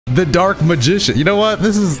The Dark Magician. You know what?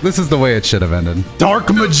 This is the way it should have ended.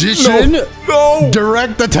 Dark Magician. No.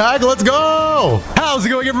 Direct attack. Let's go. How's it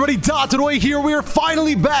going, everybody? Dotodoya here. We are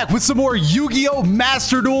finally back with some more Yu-Gi-Oh!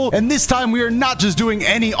 Master Duel. And this time we are not just doing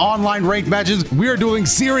any online ranked matches. We are doing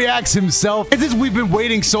Syriax himself. And since we've been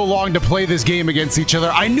waiting so long to play this game against each other,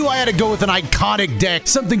 I knew I had to go with an iconic deck.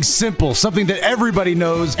 Something simple. Something that everybody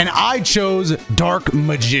knows. And I chose Dark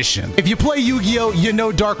Magician. If you play Yu-Gi-Oh! You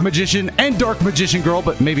know Dark Magician and Dark Magician Girl,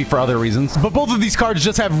 but maybe for other reasons. But both of these cards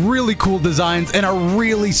just have really cool designs and are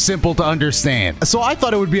really simple to understand. So I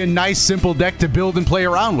thought it would be a nice, simple deck to build and play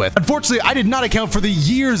around with. Unfortunately, I did not account for the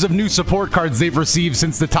years of new support cards they've received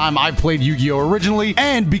since the time I played Yu-Gi-Oh! Originally,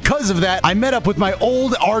 and because of that, I met up with my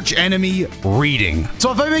old arch enemy, Reading.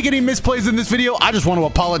 So if I make any misplays in this video, I just want to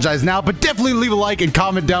apologize now, but definitely leave a like and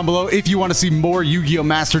comment down below if you want to see more Yu-Gi-Oh!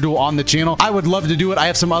 Master Duel on the channel. I would love to do it. I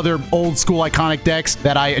have some other old school iconic decks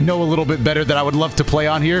that I know a little bit better that I would love to play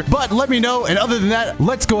on here, but let me know. And other than that,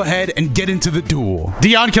 let's go ahead and get into the duel.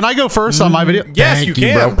 Dion, can I go first on my video? Yes, Thank you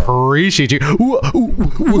can, bro. Appreciate you.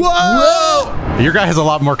 Whoa! Your guy has a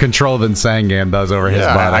lot more control than Sangan does over his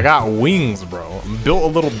body. I got wings, bro. I'm built a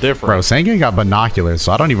little different. Bro, Sangan got binoculars,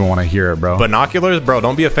 so I don't even want to hear it, bro. Binoculars? Bro,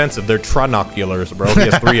 don't be offensive. They're trinoculars, bro. He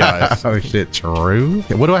has 3 eyes. Oh, shit, true?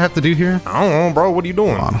 Okay, what do I have to do here? I don't know, bro. What are you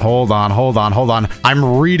doing? Hold on.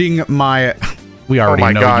 I'm reading my... We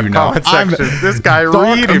already know God, you know. comment section. This guy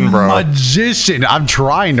reading, bro. Magician. I'm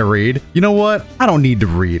trying to read. You know what? I don't need to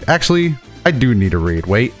read. Actually, I do need to read.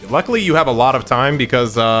 Wait. Luckily, you have a lot of time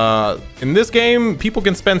because in this game, people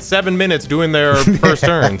can spend 7 minutes doing their first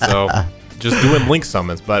turn. So just doing link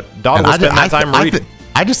summons. But Dog will spend that time reading.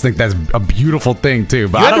 I just think that's a beautiful thing too.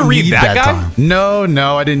 But you had I don't to read need that guy? Time.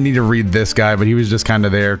 No, I didn't need to read this guy, but he was just kind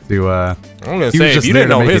of there to. I'm gonna say if you didn't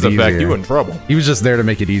know his effect, you in trouble. He was just there to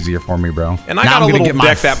make it easier for me, bro. And I got a little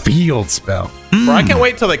deck that field spell. Bro, I can't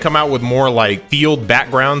wait till they come out with more like field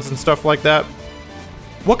backgrounds and stuff like that.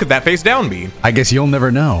 What could that face down be? I guess you'll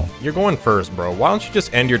never know. You're going first, bro. Why don't you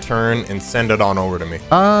just end your turn and send it on over to me?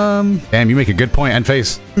 Damn, you make a good point. End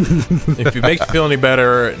face. If it makes you feel any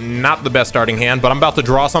better, not the best starting hand, but I'm about to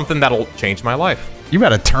draw something that'll change my life. You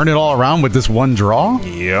gotta turn it all around with this one draw?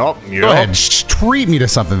 Yep. Go ahead, treat me to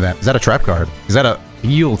something then. Is that a trap card? Is that a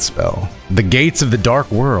field spell? The Gates of the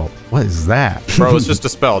Dark World. What is that? Bro, it's just a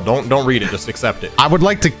spell. Don't read it. Just accept it. I would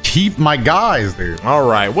like to keep my guys, dude. All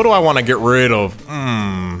right. What do I want to get rid of?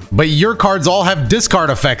 But your cards all have discard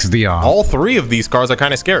effects, Dion. All 3 of these cards are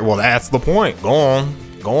kind of scary. Well, that's the point. Go on.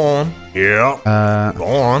 Yeah. Go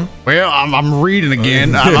on. Well, I'm reading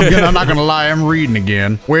again. I'm not gonna lie. I'm reading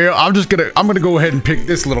again. Well, I'm gonna go ahead and pick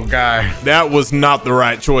this little guy. That was not the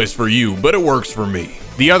right choice for you, but it works for me.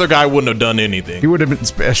 The other guy wouldn't have done anything. He would have been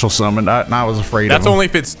special summoned, and I was afraid of him. That's only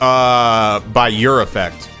if it's by your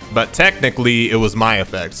effect. But technically, it was my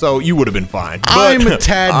effect, so you would have been fine. But I'm a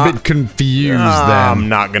tad bit confused then. I'm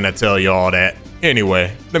not gonna tell you all that.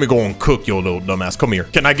 Anyway, let me go and cook your little dumbass. Come here.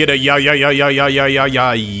 Can I get a yeah?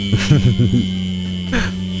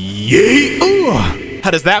 How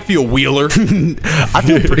does that feel, Wheeler? I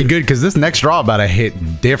feel pretty good because this next draw about to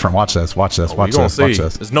hit different. Watch this. Watch this. Watch this. Watch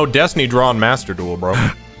this. There's no Destiny draw in Master Duel, bro.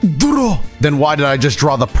 Then why did I just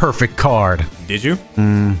draw the perfect card? Did you?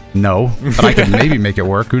 No, but I could maybe make it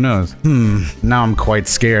work. Who knows? Now I'm quite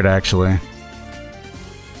scared, actually.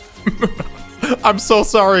 I'm so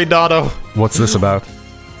sorry, Dotto. What's this about?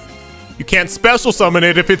 You can't special summon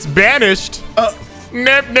it if it's banished.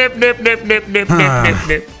 Nip.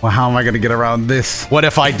 Well, how am I gonna get around this? What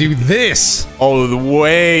if I do this? Oh, the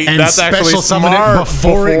way. And that's actually smart.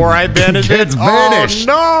 Before I banish it. Gets banished.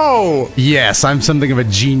 Oh, no. Yes, I'm something of a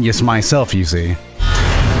genius myself, you see.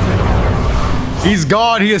 He's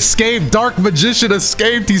gone. He escaped. Dark Magician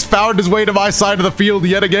escaped. He's found his way to my side of the field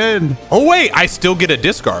yet again. Oh, wait. I still get a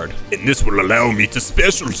discard. And this will allow me to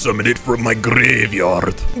special summon it from my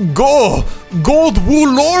graveyard. Go! Gold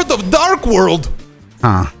Wu Lord of Dark World!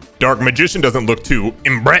 Huh. Dark Magician doesn't look too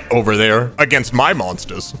imbret over there against my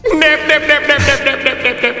monsters.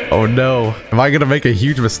 Oh no. Am I gonna make a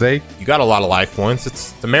huge mistake? You got a lot of life points.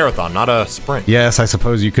 It's a marathon, not a sprint. Yes, I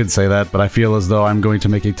suppose you could say that, but I feel as though I'm going to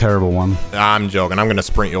make a terrible one. I'm joking. I'm gonna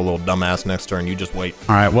sprint your little dumbass next turn. You just wait.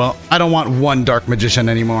 All right, well, I don't want one Dark Magician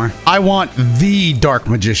anymore. I want the Dark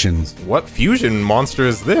Magicians. What fusion monster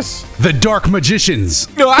is this? The Dark Magicians.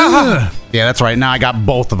 Yeah, that's right. Now I got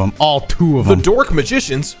both of them. All 2 of them. The dork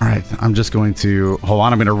magicians. All right, I'm just going to... Hold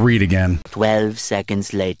on, I'm going to read again. 12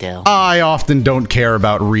 seconds later. I often don't care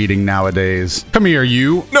about reading nowadays. Come here,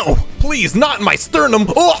 you. No, please, not in my sternum.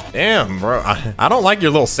 Oh! Damn, bro. I don't like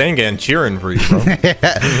your little Sangan cheering for you, bro.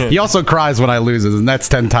 He also cries when I lose, and that's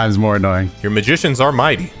 10 times more annoying. Your magicians are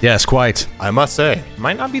mighty. Yes, quite. I must say.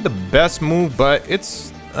 Might not be the best move, but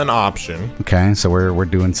it's an option. Okay, so we're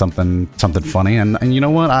doing something funny, and you know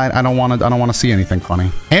what? I don't want to see anything funny.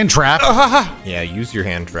 Hand trap. Yeah, use your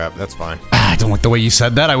hand trap. That's fine. I don't like the way you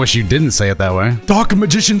said that. I wish you didn't say it that way. Dark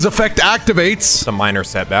Magician's effect activates. It's a minor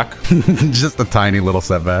setback. Just a tiny little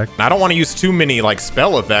setback. I don't want to use too many like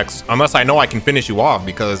spell effects unless I know I can finish you off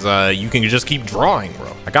because you can just keep drawing,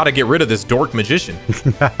 bro. I gotta get rid of this dork magician.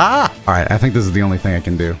 All right, I think this is the only thing I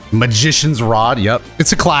can do. Magician's Rod. Yep,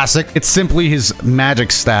 it's a classic. It's simply his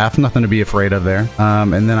magic staff. Nothing to be afraid of there.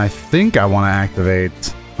 And then I think I want to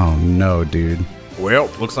activate. Oh no, dude.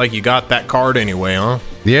 Well, looks like you got that card anyway, huh?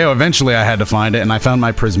 Yeah, eventually I had to find it, and I found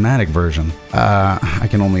my prismatic version. I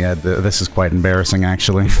can only add this is quite embarrassing,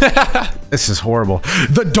 actually. This is horrible.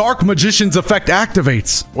 The Dark Magician's effect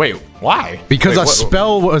activates. Wait, why? Because a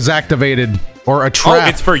spell was activated, or a trap. Oh,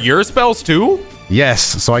 it's for your spells too?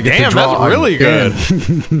 Yes, so I get to draw. Damn, that's really good.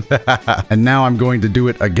 And now I'm going to do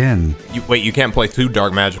it again. Wait, you can't play 2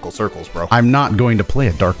 dark magical circles, bro. I'm not going to play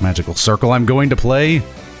a dark magical circle. I'm going to play,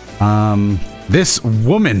 this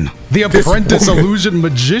woman, the apprentice illusion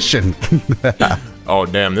magician. Oh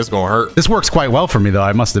damn, this gonna hurt. This works quite well for me though,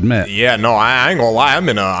 I must admit. Yeah, no, I ain't gonna lie. I'm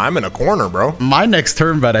in a corner, bro. My next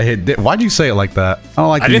turn bet I hit. Why'd you say it like that? I don't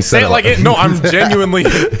like. I didn't say it like it. No, I'm genuinely.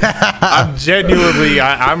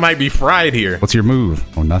 I might be fried here. What's your move?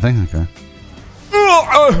 Oh, nothing. Okay.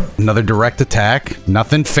 Another direct attack.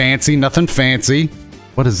 Nothing fancy. Nothing fancy.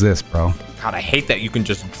 What is this, bro? God, I hate that you can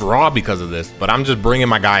just draw because of this, but I'm just bringing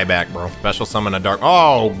my guy back, bro. Special summon a dark.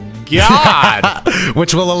 Oh, God.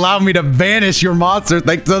 Which will allow me to banish your monster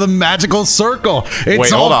thanks to the magical circle.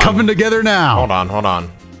 It's all coming together now. Hold on.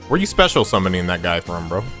 Where are you special summoning that guy from,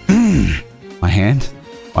 bro? My hand?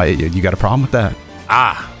 Why, you got a problem with that?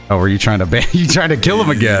 Ah. Oh, were you trying to kill him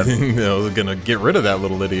again? I was gonna get rid of that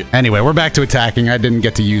little idiot. Anyway, we're back to attacking. I didn't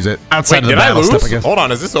get to use it outside of the battle step, I guess. Hold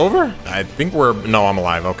on, is this over? I think no, I'm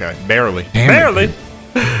alive. Okay, barely. Barely.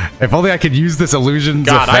 If only I could use this illusion's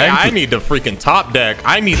effect. I need the freaking top deck.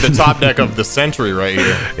 I need the top deck of the century right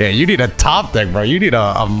here. Yeah, you need a top deck, bro. You need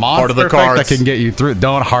a monster effect that can get you through.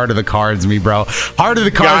 Don't Heart of the Cards me, bro. Heart of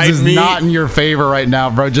the Cards is not in your favor right now,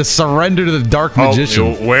 bro. Just surrender to the Dark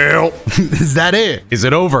Magician. Oh, well. Is that it? Is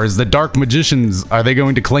it over? Is the Dark Magicians, are they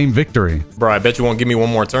going to claim victory? Bro, I bet you won't give me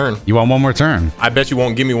one more turn. You want one more turn? I bet you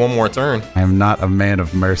won't give me one more turn. I am not a man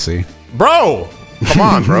of mercy. Bro, come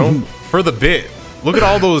on, bro. For the bit. Look at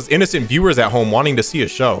all those innocent viewers at home wanting to see a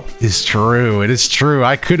show. It's true. It is true.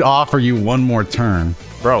 I could offer you one more turn.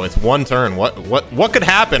 Bro, it's one turn. What could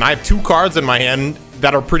happen? I have 2 cards in my hand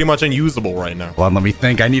that are pretty much unusable right now. Well, let me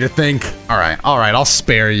think. I need to think. All right. I'll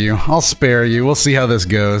spare you. We'll see how this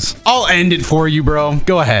goes. I'll end it for you, bro.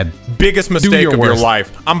 Go ahead. Biggest mistake of your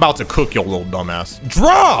life. I'm about to cook your little dumbass.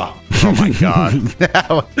 Draw! Oh my God.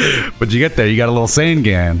 What'd you get there? You got a little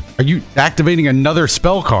Sangan. Are you activating another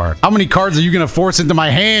spell card? How many cards are you going to force into my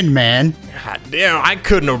hand, man? God damn, I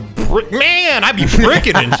couldn't have... Man, I'd be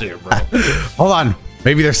bricking and shit, bro. Hold on.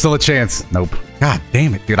 Maybe there's still a chance. Nope. God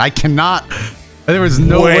damn it, dude. I cannot... There was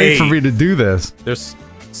no way for me to do this. There's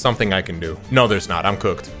something I can do. No, there's not. I'm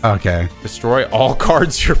cooked. Okay. Destroy all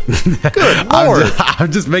cards. Good Lord.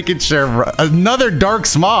 I'm just making sure. Bro. Another Dark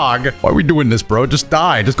Smog. Why are we doing this, bro? Just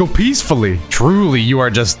die. Just go peacefully. Truly, you are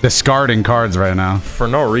just discarding cards right now. For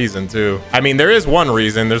no reason, too. I mean, there is one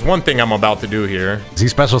reason. There's one thing I'm about to do here. Does he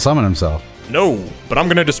special summon himself? No, but I'm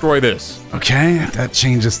going to destroy this. Okay, that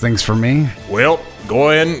changes things for me. Well, go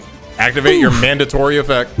ahead and activate your mandatory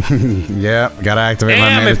effect. Yeah, gotta activate my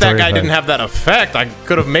mandatory if that guy effect. didn't have that effect, I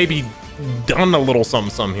could have maybe done a little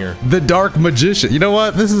something here. The Dark Magician. You know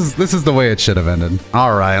what? This is the way it should have ended.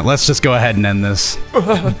 All right, let's just go ahead and end this.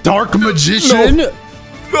 Dark Magician.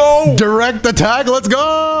 No. Direct attack. Let's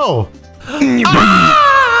go.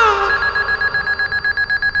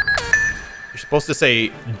 You're supposed to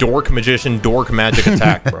say dork magician, dork magic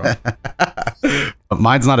attack, bro. But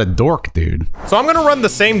mine's not a dork, dude. So I'm gonna run the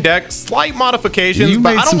same deck, slight modifications. You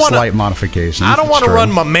but made I don't some wanna, slight modifications. I don't want to run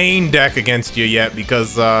my main deck against you yet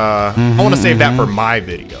because I want to save that for my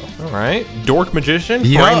video. All right, dork magician,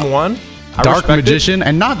 frame 1. Dark Magician,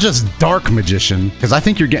 and not just Dark Magician, because I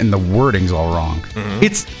think you're getting the wordings all wrong.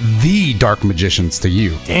 It's the Dark Magicians to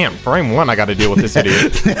you. Damn, frame 1, I got to deal with this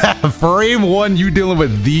idiot. Frame 1, you dealing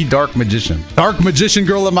with the Dark Magician. Dark Magician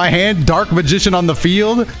girl in my hand, Dark Magician on the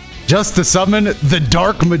field. just to summon the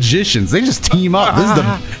Dark Magicians. They just team up. This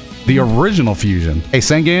is the original fusion. Hey,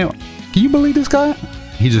 Sengan, can you believe this guy?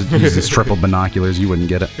 He just uses triple binoculars. You wouldn't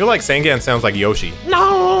get it. I feel like Sengan sounds like Yoshi.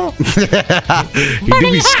 No! He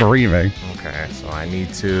do be screaming. Okay, so I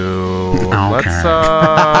need to... Okay.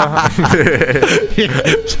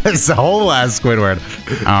 It's a whole ass Squidward.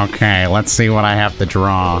 Okay, let's see what I have to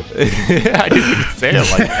draw. I didn't even say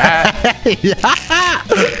it like that.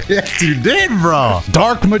 Yes, you did, bro.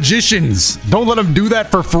 Dark Magicians. Don't let them do that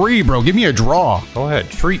for free, bro. Give me a draw. Go ahead.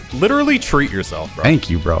 Literally treat yourself, bro. Thank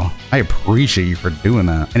you, bro. I appreciate you for doing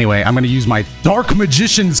that. Anyway, I'm going to use my Dark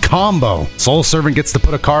Magicians combo. Soul Servant gets to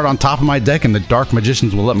put a card on top of my deck, and the Dark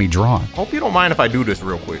Magicians will let me draw it. Hope you don't mind if I do this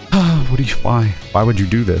real quick. Why? Why would you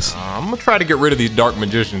do this? I'm gonna try to get rid of these Dark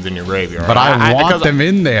Magicians in your graveyard. But I want them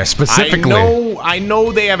in there specifically. I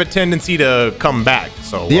know they have a tendency to come back.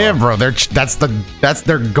 So yeah, bro. That's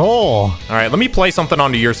their goal. All right, let me play something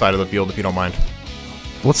onto your side of the field if you don't mind.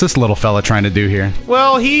 What's this little fella trying to do here?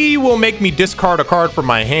 Well, he will make me discard a card from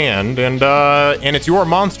my hand, and it's your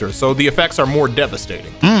monster, so the effects are more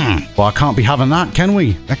devastating. Well, I can't be having that, can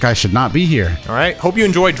we? That guy should not be here. All right, hope you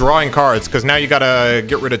enjoy drawing cards, because now you gotta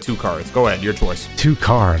get rid of 2 cards. Go ahead, your choice. 2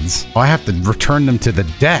 cards? Oh, I have to return them to the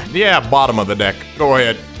deck. Yeah, bottom of the deck. Go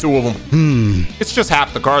ahead, 2 of them. It's just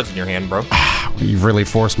half the cards in your hand, bro. You've really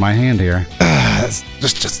forced my hand here. That's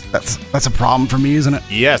a problem for me, isn't it?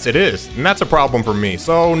 Yes, it is, and that's a problem for me.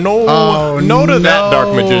 So no to that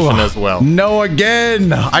Dark Magician as well. No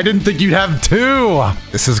again. I didn't think you'd have 2.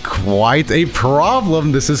 This is quite a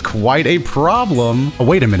problem. Oh,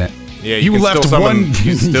 wait a minute. Yeah, you left one.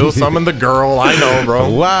 You still summon the girl. I know, bro.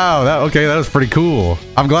 Wow. That was pretty cool.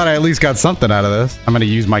 I'm glad I at least got something out of this. I'm gonna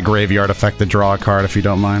use my graveyard effect to draw a card if you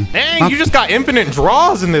don't mind. Dang, you just got infinite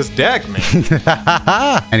draws in this deck,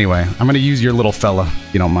 man. Anyway, I'm gonna use your little fella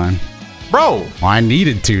if you don't mind. Bro. Well, I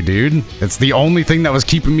needed to, dude. It's the only thing that was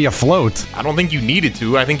keeping me afloat. I don't think you needed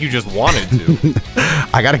to. I think you just wanted to.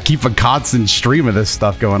 I gotta keep a constant stream of this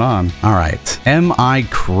stuff going on. All right. Am I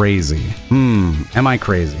crazy? Am I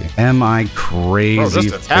crazy? Am I crazy? Bro,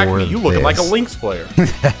 just attack me. You looking like a Lynx player.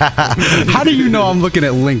 How do you know I'm looking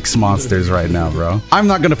at Lynx monsters right now, bro? I'm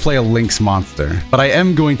not gonna play a Lynx monster, but I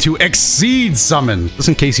am going to Exceed Summon. Just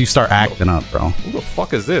in case you start acting up, bro. Who the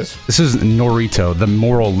fuck is this? This is Norito, the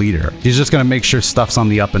moral leader. He's just gonna make sure stuff's on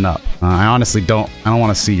the up and up. I honestly don't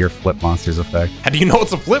want to see your flip monsters effect. How do you know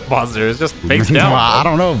it's a flip monster? It's just face down. I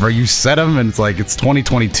don't know, bro. You set them and it's like, it's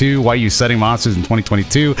 2022. Why are you setting monsters in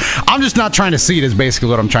 2022? I'm just not trying to see it is basically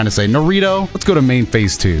what I'm trying to say. Norito, let's go to main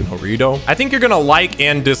phase 2. Norito? I think you're gonna like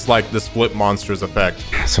and dislike this flip monster's effect.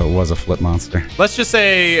 So it was a flip monster. Let's just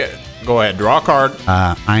say, go ahead, draw a card.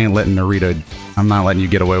 I ain't letting Norito, I'm not letting you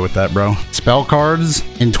get away with that, bro. Spell cards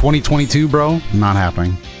in 2022, bro, not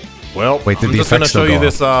happening. Well, wait, I'm just going to show you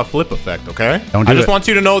this flip effect, okay? Don't do I just want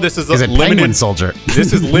you to know this is a limited Penguin Soldier.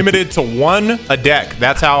 This is limited to 1 a deck.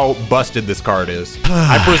 That's how busted this card is.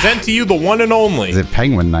 I present to you the one and only. Is it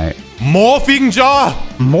Penguin Knight? Morphing Jar.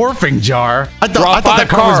 Morphing Jar? I thought that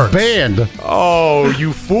card was banned. Oh,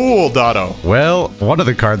 you fool, Dotto. Well, one of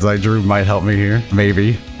the cards I drew might help me here.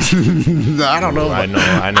 Maybe. I don't know. I know.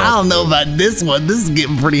 I don't know about this one. This is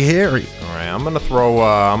getting pretty hairy. All right, I'm gonna throw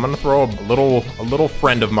a little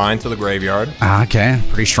friend of mine to the graveyard. Okay,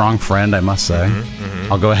 pretty strong friend, I must say.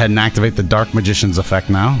 I'll go ahead and activate the Dark Magician's effect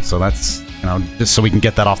now. So that's, just so we can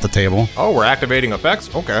get that off the table. Oh, we're activating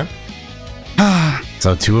effects? Okay.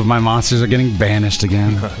 So 2 of my monsters are getting banished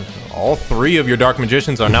again. All 3 of your Dark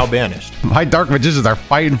Magicians are now banished. My Dark Magicians are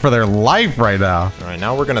fighting for their life right now. All right,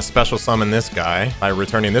 now we're gonna special summon this guy by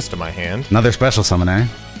returning this to my hand. Another special summon, eh?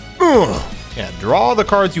 Yeah, draw the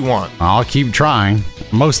cards you want. I'll keep trying.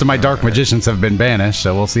 Most of my Dark Magicians have been banished,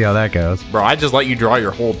 so we'll see how that goes. Bro, I just let you draw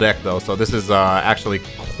your whole deck, though, so this is actually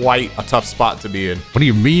quite a tough spot to be in. What do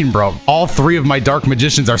you mean, bro? All 3 of my Dark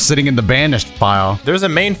Magicians are sitting in the banished pile. There's a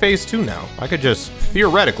main phase 2 now. I could just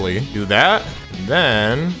theoretically do that, and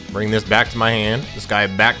then bring this back to my hand. This guy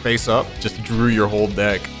back face up. Just drew your whole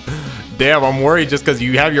deck. Damn, I'm worried just because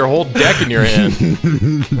you have your whole deck in your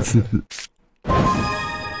hand.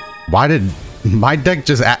 Why did my deck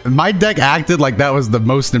acted like that was the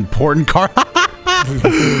most important card?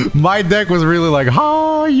 My deck was really like,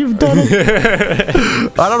 oh, you've done it.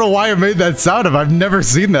 I don't know why it made that sound. I've never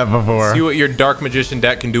seen that before. See what your Dark Magician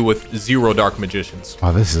deck can do with 0 Dark Magicians.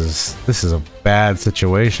 Oh, this is a bad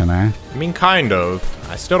situation, eh? I mean, kind of.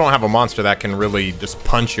 I still don't have a monster that can really just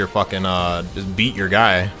punch your fucking, just beat your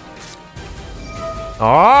guy.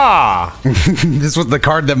 Ah! This was the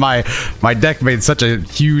card that my deck made such a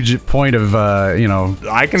huge point of,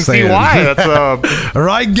 I can see why. That's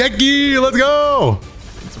Raigeki, let's go!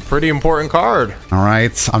 It's a pretty important card. All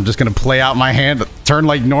right, I'm just gonna play out my hand, turn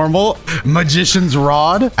like normal. Magician's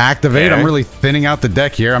Rod, activate. Okay. I'm really thinning out the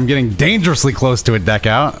deck here. I'm getting dangerously close to a deck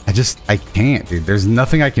out. I can't, dude. There's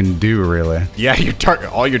nothing I can do, really. Yeah,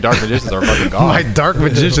 all your dark magicians are fucking gone. My dark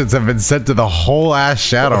magicians have been sent to the whole ass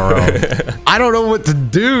Shadow Realm. I don't know what to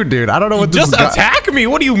do, dude. I don't know what to do. Just attack me.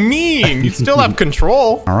 What do you mean? You still have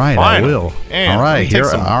control. All right, Fine. I will. Damn, all right, here.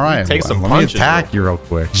 all right. Take some Let punches. me attack you real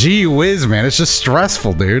quick. Gee whiz, man. It's just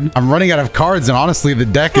stressful, dude. I'm running out of cards, and honestly, the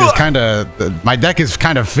deck is my deck is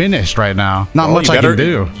kind of finished right now. Not much I can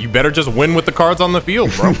do. You better just win with the cards on the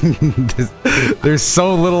field, bro. There's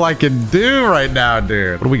so little I can do right now,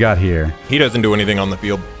 dude. What do we got here? He doesn't do anything on the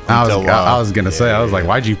field. I was gonna say, I was like,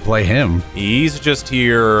 why'd you play him? He's just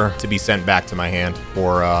here to be sent back to my hand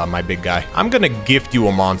for my big guy. I'm gonna gift you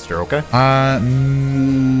a monster, okay?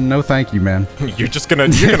 No thank you, man. You're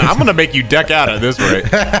I'm gonna make you deck out at this rate.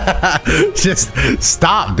 Just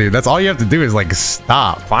stop, dude. That's all you have to do is like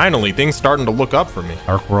stop. Finally, things starting to look up for me.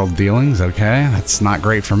 Dark World dealings, okay. That's not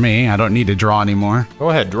great for me. I don't need to draw anymore. Go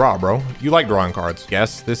ahead, draw, bro. You like drawing cards.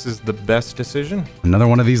 Yes, this is the best decision. Another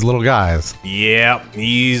one of these little guys. Yep,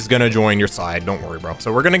 he's gonna join your side. Don't worry, bro.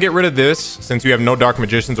 So we're gonna get rid of this since you have no Dark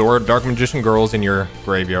Magicians or Dark Magician girls in your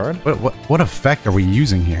graveyard. What effect are we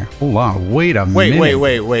using here? Hold on, wait a minute.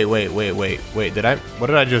 Wait. What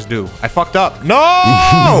did I just do? I fucked up.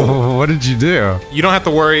 No! What did you do? You don't have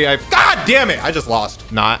to worry. God damn it! I just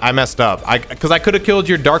lost. Nah, I messed up. Because I could have killed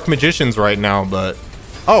your Dark Magicians right now, but...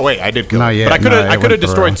 Oh wait, I did kill him. But I could have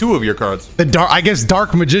destroyed 2 of your cards. I guess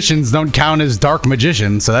Dark Magicians don't count as Dark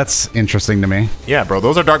Magicians, so that's interesting to me. Yeah, bro,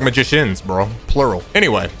 those are Dark Magicians, bro. Plural.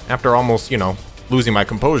 Anyway, after almost, losing my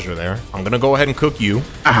composure there, I'm gonna go ahead and cook you.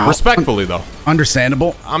 Ow. Respectfully, though.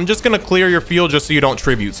 Understandable. I'm just gonna clear your field just so you don't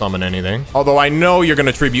tribute summon anything. Although I know you're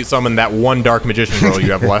gonna tribute summon that one Dark Magician girl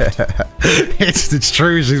you have left. It's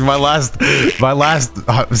true. She's my last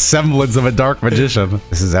semblance of a Dark Magician.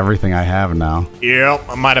 This is everything I have now. Yep,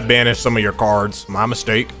 I might have banished some of your cards. My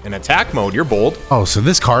mistake. In attack mode, you're bold. Oh, so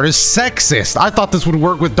this card is sexist. I thought this would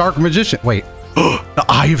work with Dark Magician. Wait. The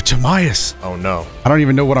Eye of Timaeus. Oh no. I don't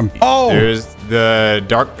even know what I'm. Oh! There's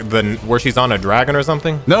where she's on a dragon or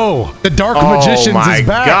something? No, the Dark Magicians is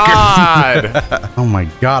back. God. Oh my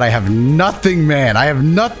god, I have nothing, man. I have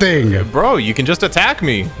nothing. Bro, you can just attack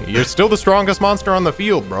me. You're still the strongest monster on the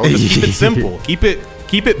field, bro. Just keep it simple.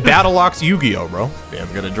 Keep it Battleox Yu-Gi-Oh, bro.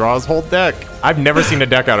 Damn, gonna draw his whole deck. I've never seen a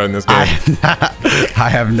deck out in this game. I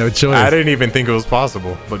have no choice. I didn't even think it was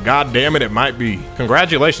possible, but god damn it, it might be.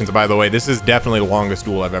 Congratulations, by the way. This is definitely the longest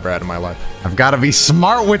duel I've ever had in my life. I've got to be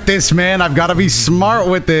smart with this, man. I've got to be smart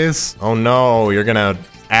with this. Oh no, you're gonna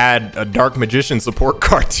add a Dark Magician support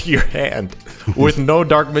card to your hand with no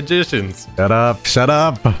Dark Magicians. Shut up. Shut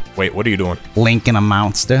up. Wait, what are you doing? Linking a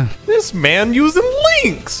monster. This man using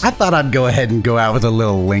links. I thought I'd go ahead and go out with a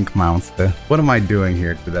little link monster. What am I doing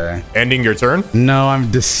here today? Ending your turn? No, I'm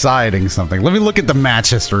deciding something. Let me look at the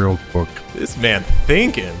match history real quick. This man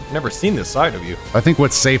thinking. Never seen this side of you. I think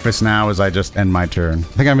what's safest now is I just end my turn. I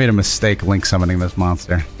think I made a mistake link summoning this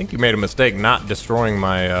monster. I think you made a mistake not destroying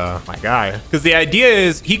my my guy. Because the idea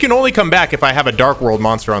is he can only come back if I have a Dark World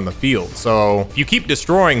monster on the field. So if you keep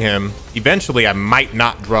destroying him, eventually I might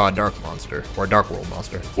not draw a Dark monster or a Dark World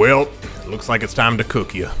monster. Well, it looks like it's time to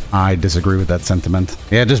cook you. I disagree with that sentiment.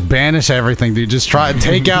 Yeah, just banish everything, dude. Just try and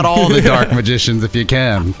take out all the Dark Magicians if you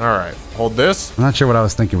can. All right, hold this. I'm not sure what I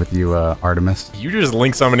was thinking with you, Artemis. You're just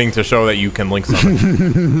link summoning to show that you can link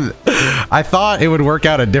summon. I thought it would work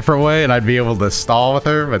out a different way and I'd be able to stall with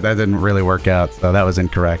her, but that didn't really work out, so that was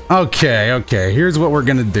incorrect. Okay. Here's what we're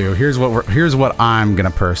gonna do. Here's what I'm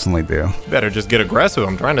gonna personally do. Better just get aggressive.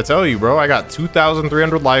 I'm trying to tell you, bro. I got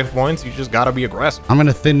 2,300 life points. You just gotta be aggressive. I'm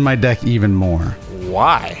gonna thin my deck even more.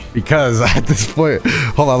 Why? Because at this point,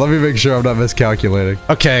 hold on, let me make sure I'm not miscalculating.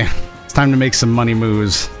 Okay. It's time to make some money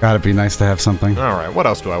moves. Gotta be nice to have something. All right, what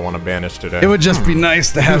else do I want to banish today? It would just be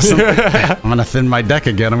nice to have something. I'm gonna thin my deck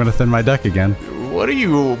again. What are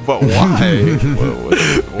you, but why?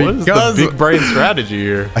 what is the big brain strategy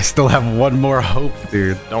here? I still have one more hope,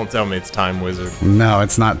 dude. Don't tell me it's Time Wizard. No,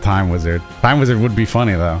 it's not Time Wizard. Time Wizard would be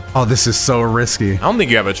funny, though. Oh, this is so risky. I don't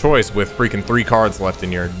think you have a choice with freaking 3 cards left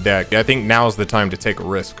in your deck. I think now's the time to take a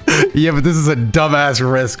risk. Yeah, but this is a dumbass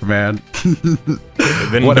risk, man.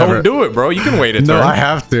 Then don't do it, bro. You can wait a turn. No, I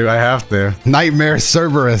have to. Nightmare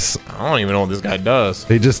Cerberus. I don't even know what this guy does.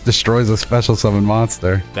 He just destroys a special summon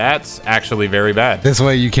monster. That's actually very bad. bad. This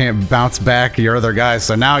way you can't bounce back your other guys.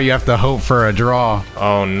 So now you have to hope for a draw.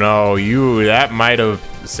 Oh no, that might have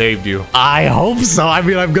saved you. I hope so. I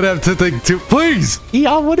mean, I'm gonna have to think too. Please.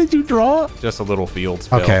 Yeah, what did you draw? Just a little field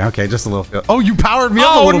spell. Okay, just a little field. Oh, you powered me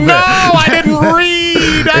up a little bit. Oh no, I didn't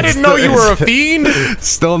read. I didn't know you were a fiend.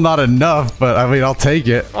 Still not enough, but I mean, I'll take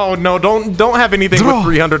it. Oh no, don't have anything with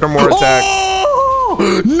 300 or more attack.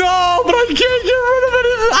 Oh, no, but I can't get rid of it.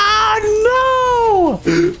 Ah, no.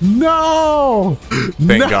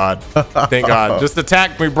 Thank God. Thank God. Just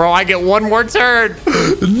attack me, bro. I get one more turn.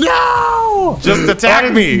 No. Just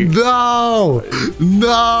attack me. No,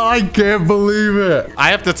 I can't believe it. I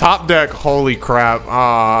have to top deck. Holy crap.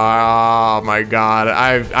 Oh my God.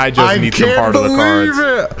 I just need some heart of the cards.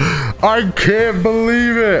 I can't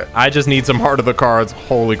believe it. I just need some heart of the cards.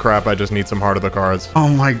 Holy crap. I just need some heart of the cards. Oh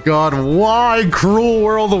my God. Why, cruel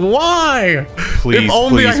world? Why? Please, if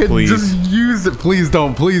only I had please. just used it. Please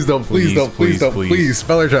don't. Please.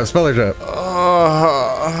 Speller trap.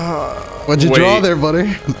 What'd you draw there, buddy?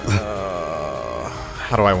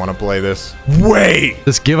 How do I want to play this? Wait!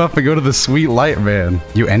 Just give up and go to the sweet light, man.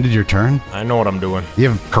 You ended your turn? I know what I'm doing. You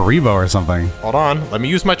have Karibo or something. Hold on. Let me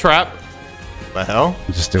use my trap. The hell?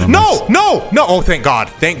 I'm just doing no, this. no! Oh, thank God.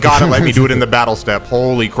 Thank God it let me do it in the battle step.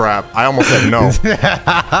 Holy crap. I almost said no.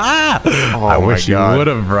 I wish you would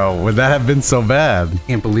have, bro. Would that have been so bad?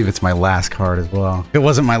 Can't believe it's my last card as well. If it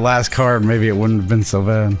wasn't my last card, maybe it wouldn't have been so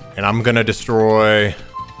bad. And I'm gonna destroy...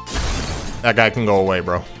 That guy can go away,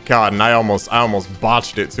 bro. God, and I almost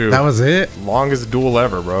botched it too. That was it? Longest duel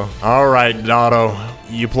ever, bro. All right, Dotto.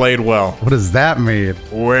 You played well. What does that mean?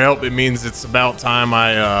 Well, it means it's about time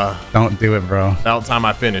I, Don't do it, bro. About time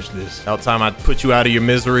I finish this. About time I put you out of your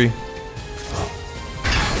misery.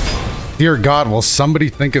 Dear God, will somebody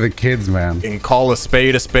think of the kids, man? And call a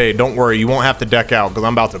spade a spade. Don't worry, you won't have to deck out, because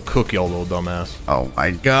I'm about to cook your little dumbass. Oh my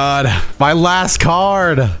God. My last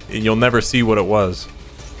card. And you'll never see what it was.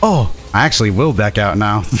 Oh, I actually will deck out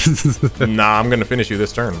now. Nah, I'm gonna finish you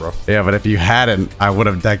this turn, bro. Yeah, but if you hadn't, I would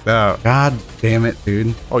have decked out. God damn it,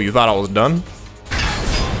 dude. Oh, you thought I was done?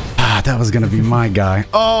 Ah, that was gonna be my guy.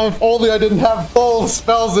 Oh, if only I didn't have full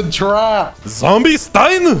spells and traps. Zombie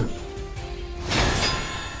Stein!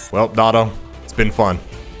 Well, Dotto, it's been fun.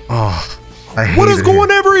 Oh, I hate What is it going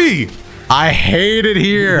here. every? I hate it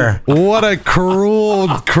here. What a cruel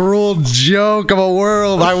joke of a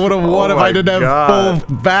world. I would have won if I didn't have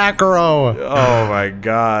full back row. Oh my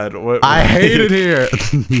God. I hate it here.